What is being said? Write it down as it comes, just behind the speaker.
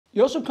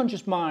Your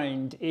subconscious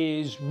mind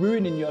is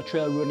ruining your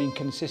trail running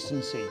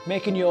consistency,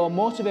 making your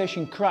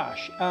motivation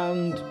crash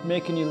and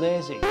making you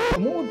lazy.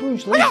 And what would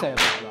Bruce Lee say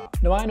about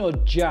that? Now, I know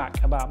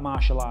jack about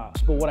martial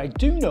arts, but what I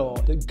do know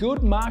that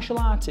good martial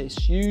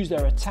artists use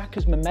their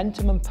attackers'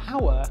 momentum and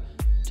power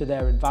to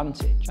their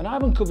advantage. And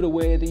I've uncovered a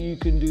way that you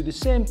can do the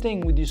same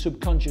thing with your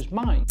subconscious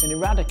mind and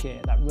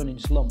eradicate that running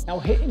slump. Now,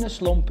 hitting a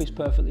slump is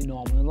perfectly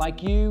normal, and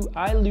like you,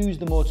 I lose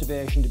the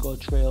motivation to go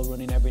trail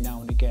running every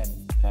now and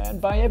again.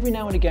 And by every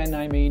now and again,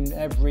 I mean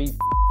every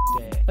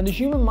day. And the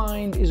human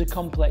mind is a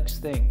complex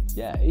thing.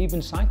 Yeah, even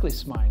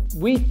cyclists' mind.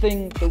 We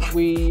think that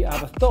we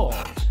have a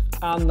thought,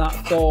 and that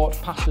thought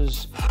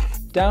passes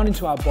down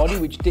into our body,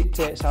 which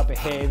dictates our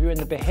behaviour, and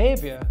the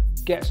behaviour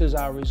gets us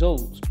our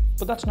results.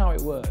 But that's not how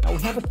it works. Now,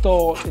 we have a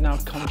thought in our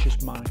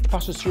conscious mind. It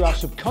passes through our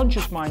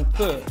subconscious mind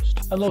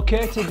first. And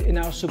located in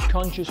our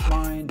subconscious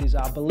mind is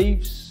our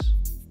beliefs,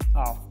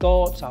 our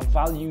thoughts, our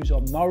values,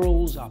 our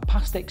morals, our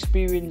past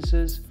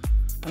experiences.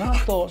 And our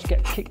thoughts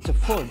get kicked to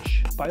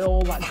fudge by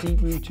all that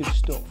deep-rooted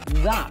stuff.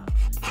 And that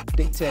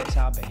dictates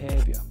our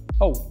behaviour.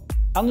 Oh,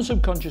 and the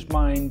subconscious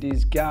mind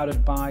is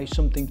guarded by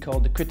something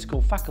called the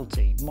critical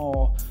faculty.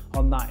 More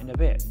on that in a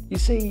bit. You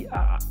see,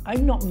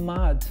 I'm not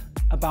mad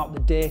about the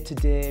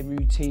day-to-day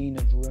routine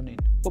of running,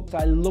 but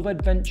I love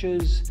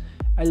adventures,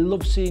 I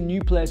love seeing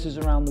new places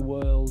around the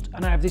world,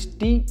 and I have this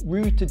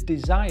deep-rooted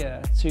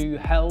desire to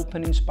help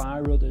and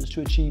inspire others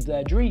to achieve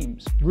their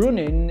dreams.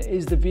 Running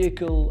is the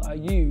vehicle I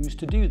use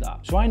to do that.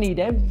 So I need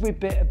every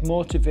bit of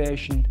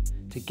motivation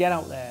to get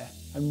out there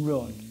and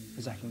run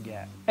as I can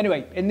get.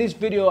 Anyway, in this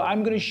video,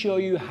 I'm going to show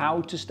you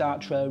how to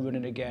start trail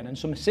running again and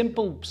some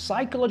simple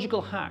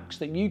psychological hacks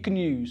that you can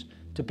use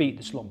to beat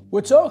the slump. We're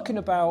talking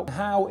about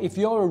how, if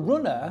you're a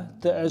runner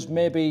that has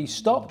maybe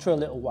stopped for a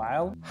little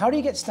while, how do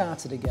you get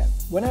started again?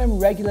 When I'm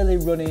regularly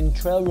running,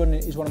 trail running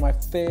is one of my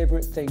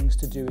favourite things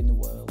to do in the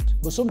world.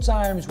 But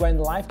sometimes when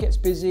life gets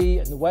busy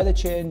and the weather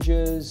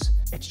changes,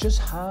 it's just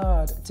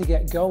hard to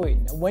get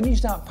going. And when you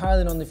start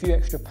piling on a few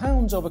extra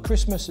pounds over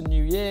Christmas and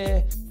New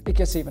Year, it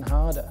gets even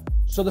harder.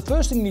 So the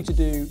first thing you need to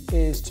do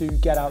is to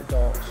get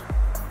outdoors.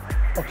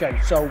 Okay,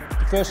 so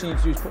the first thing you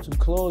need to do is put some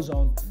clothes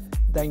on,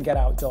 then get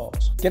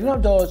outdoors. Getting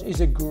outdoors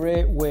is a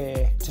great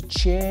way to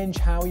change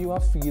how you are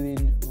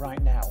feeling right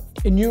now.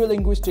 In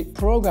neurolinguistic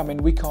programming,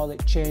 we call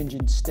it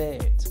changing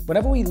state.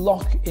 Whenever we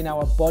lock in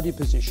our body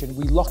position,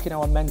 we lock in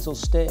our mental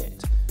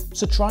state.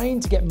 So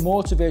trying to get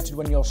motivated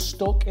when you're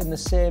stuck in the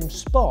same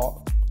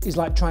spot is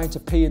like trying to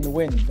pee in the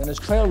wind, and as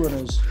trail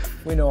runners,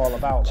 we know all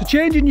about that. So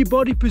changing your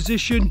body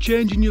position,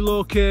 changing your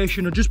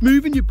location, or just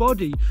moving your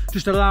body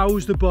just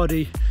allows the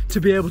body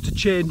to be able to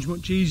change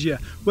much easier.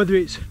 Whether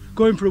it's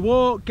going for a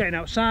walk, getting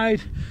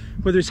outside,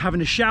 whether it's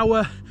having a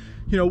shower,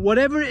 you know,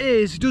 whatever it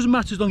is, it doesn't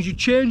matter as long as you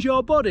change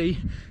your body,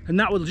 and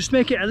that will just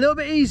make it a little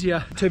bit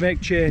easier to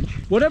make change.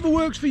 Whatever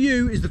works for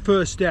you is the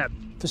first step.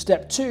 For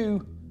step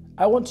 2,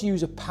 I want to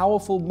use a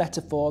powerful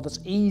metaphor that's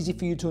easy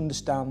for you to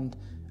understand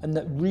and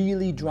that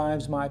really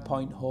drives my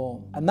point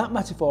home. And that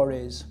metaphor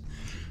is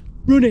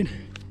running.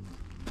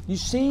 You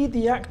see,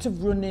 the act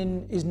of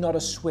running is not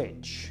a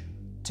switch.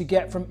 To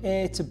get from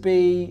A to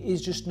B is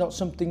just not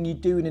something you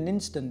do in an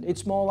instant.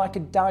 It's more like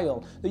a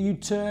dial that you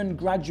turn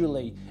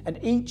gradually, and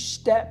each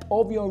step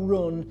of your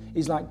run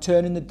is like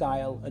turning the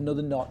dial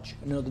another notch,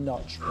 another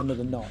notch,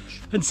 another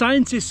notch. And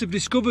scientists have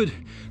discovered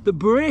that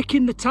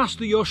breaking the task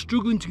that you're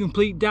struggling to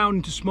complete down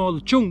into smaller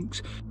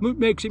chunks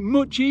makes it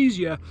much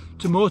easier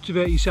to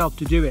motivate yourself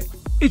to do it.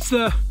 It's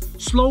the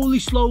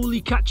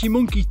slowly catchy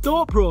monkey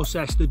thought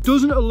process that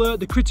doesn't alert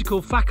the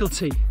critical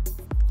faculty.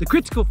 The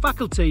critical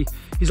faculty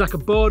is like a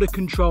border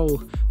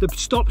control that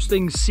stops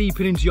things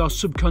seeping into your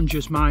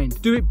subconscious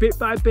mind. Do it bit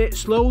by bit,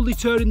 slowly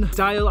turning the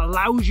dial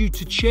allows you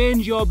to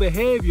change your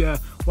behaviour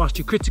whilst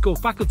your critical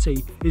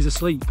faculty is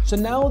asleep. So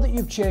now that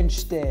you've changed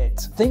state,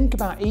 think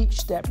about each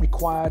step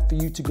required for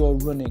you to go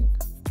running.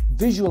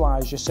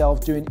 Visualise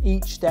yourself doing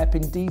each step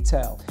in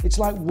detail. It's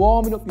like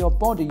warming up your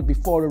body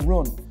before a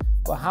run,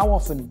 but how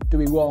often do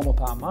we warm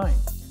up our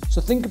mind? So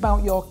think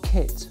about your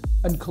kit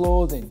and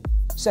clothing,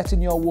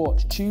 setting your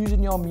watch,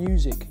 choosing your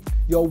music,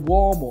 your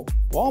warm-up.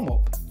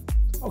 Warm-up?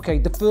 Okay,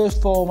 the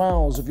first 4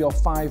 miles of your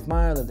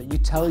 5-miler that you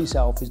tell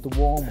yourself is the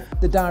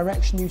warm-up. The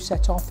direction you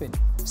set off in,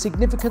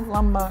 significant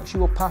landmarks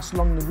you will pass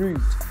along the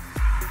route,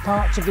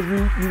 parts of the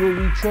route you will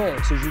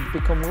retrace as you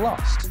become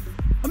lost.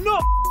 I'm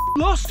not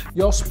lost!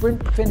 Your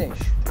sprint finish,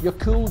 your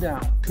cool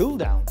down. Cool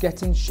down?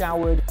 Getting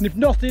showered. And if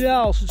nothing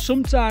else,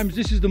 sometimes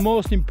this is the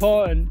most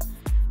important,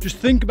 just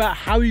think about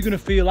how you're going to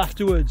feel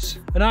afterwards.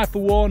 And I,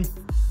 for one,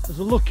 as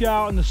I look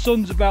out and the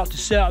sun's about to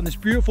set on this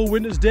beautiful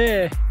winter's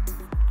day,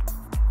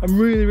 I'm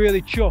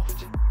really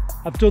chuffed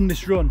I've done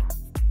this run.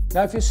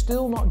 Now, if you're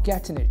still not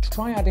getting it,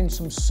 try adding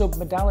some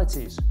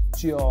sub-modalities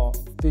to your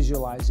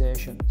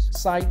visualizations.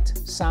 Sight,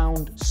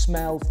 sound,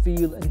 smell,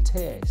 feel and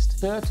taste.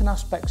 Certain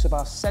aspects of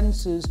our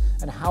senses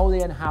and how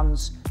they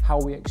enhance how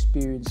we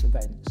experience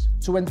events.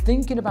 So when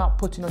thinking about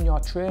putting on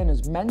your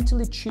trainers,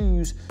 mentally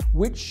choose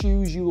which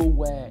shoes you will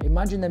wear.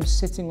 Imagine them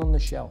sitting on the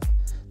shelf.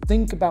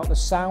 Think about the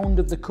sound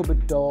of the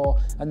cupboard door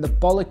and the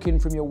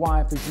bollocking from your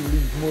wife as you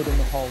leave mud on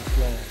the hall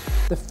floor.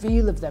 The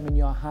feel of them in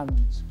your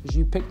hands as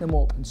you pick them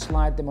up and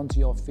slide them onto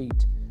your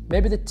feet.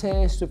 Maybe the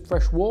taste of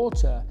fresh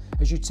water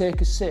as you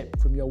take a sip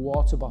from your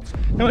water bottle.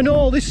 Now I know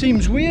all this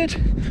seems weird,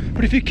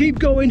 but if you keep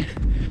going,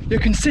 your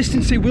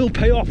consistency will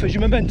pay off as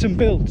your momentum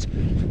builds.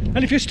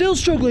 And if you're still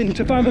struggling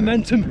to find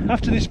momentum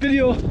after this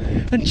video,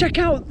 then check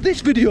out this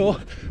video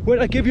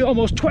where I give you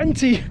almost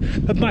 20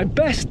 of my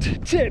best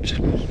tips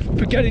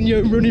for getting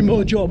your running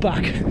mojo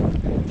back.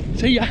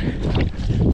 See ya!